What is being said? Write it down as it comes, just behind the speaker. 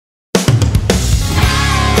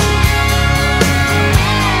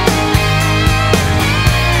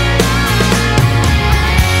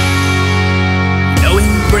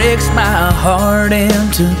heart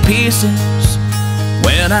into pieces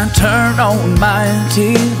when I turn on my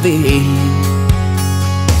TV.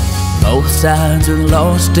 Both sides are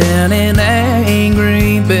lost in an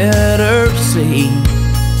angry, bitter sea.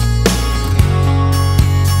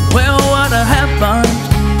 Well, what happened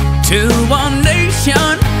to one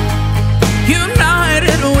nation?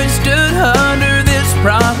 United we stood under this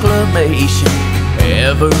proclamation.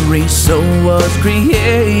 Every soul was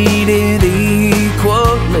created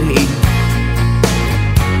equally.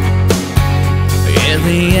 Yeah,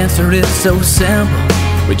 the answer is so simple,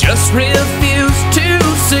 we just refuse to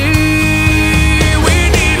see. We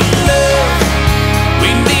need love,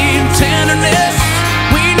 we need tenderness,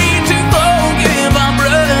 we need to forgive our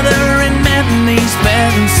brother and mend these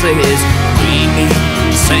fences. We need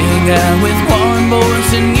to sing out with one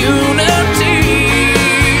voice in unity.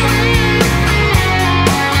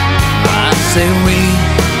 I say we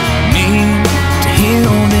need to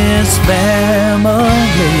heal this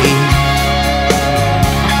family.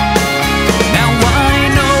 Now I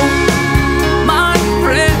know, my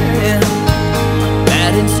friend,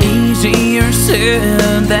 that it's easier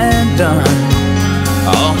said than done.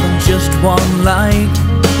 Often just one light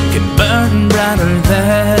can burn brighter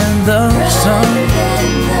than the sun.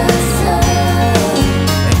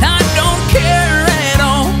 And I don't care at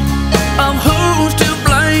all of who's to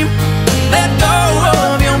blame. Let go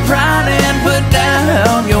of your pride and put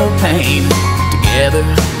down your pain. Together,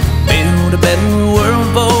 build a better world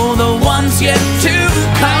for the ones yet to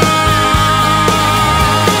come.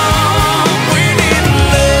 We need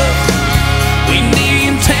love, we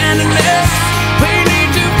need tenderness, we need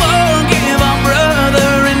to forgive our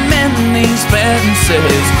brother and mend these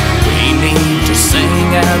fences. We need to sing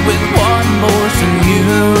out with one voice in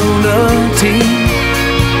unity.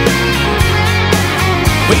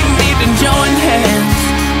 We need to join hands,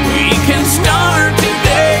 we can start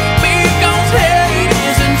today, because hate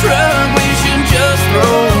isn't drug we should just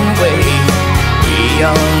throw away. We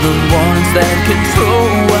are the ones that can throw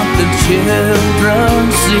up the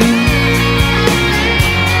children's seat.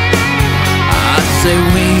 I say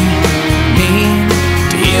we need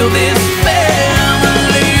to heal this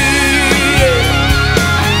family.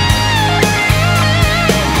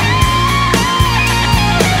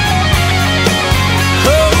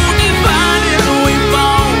 Oh, divided we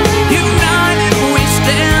fall, united we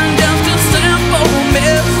stand. Just a simple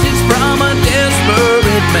message from a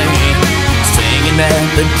desperate man, singing at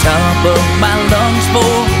the top of my lungs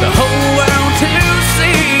for the whole world to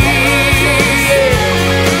see.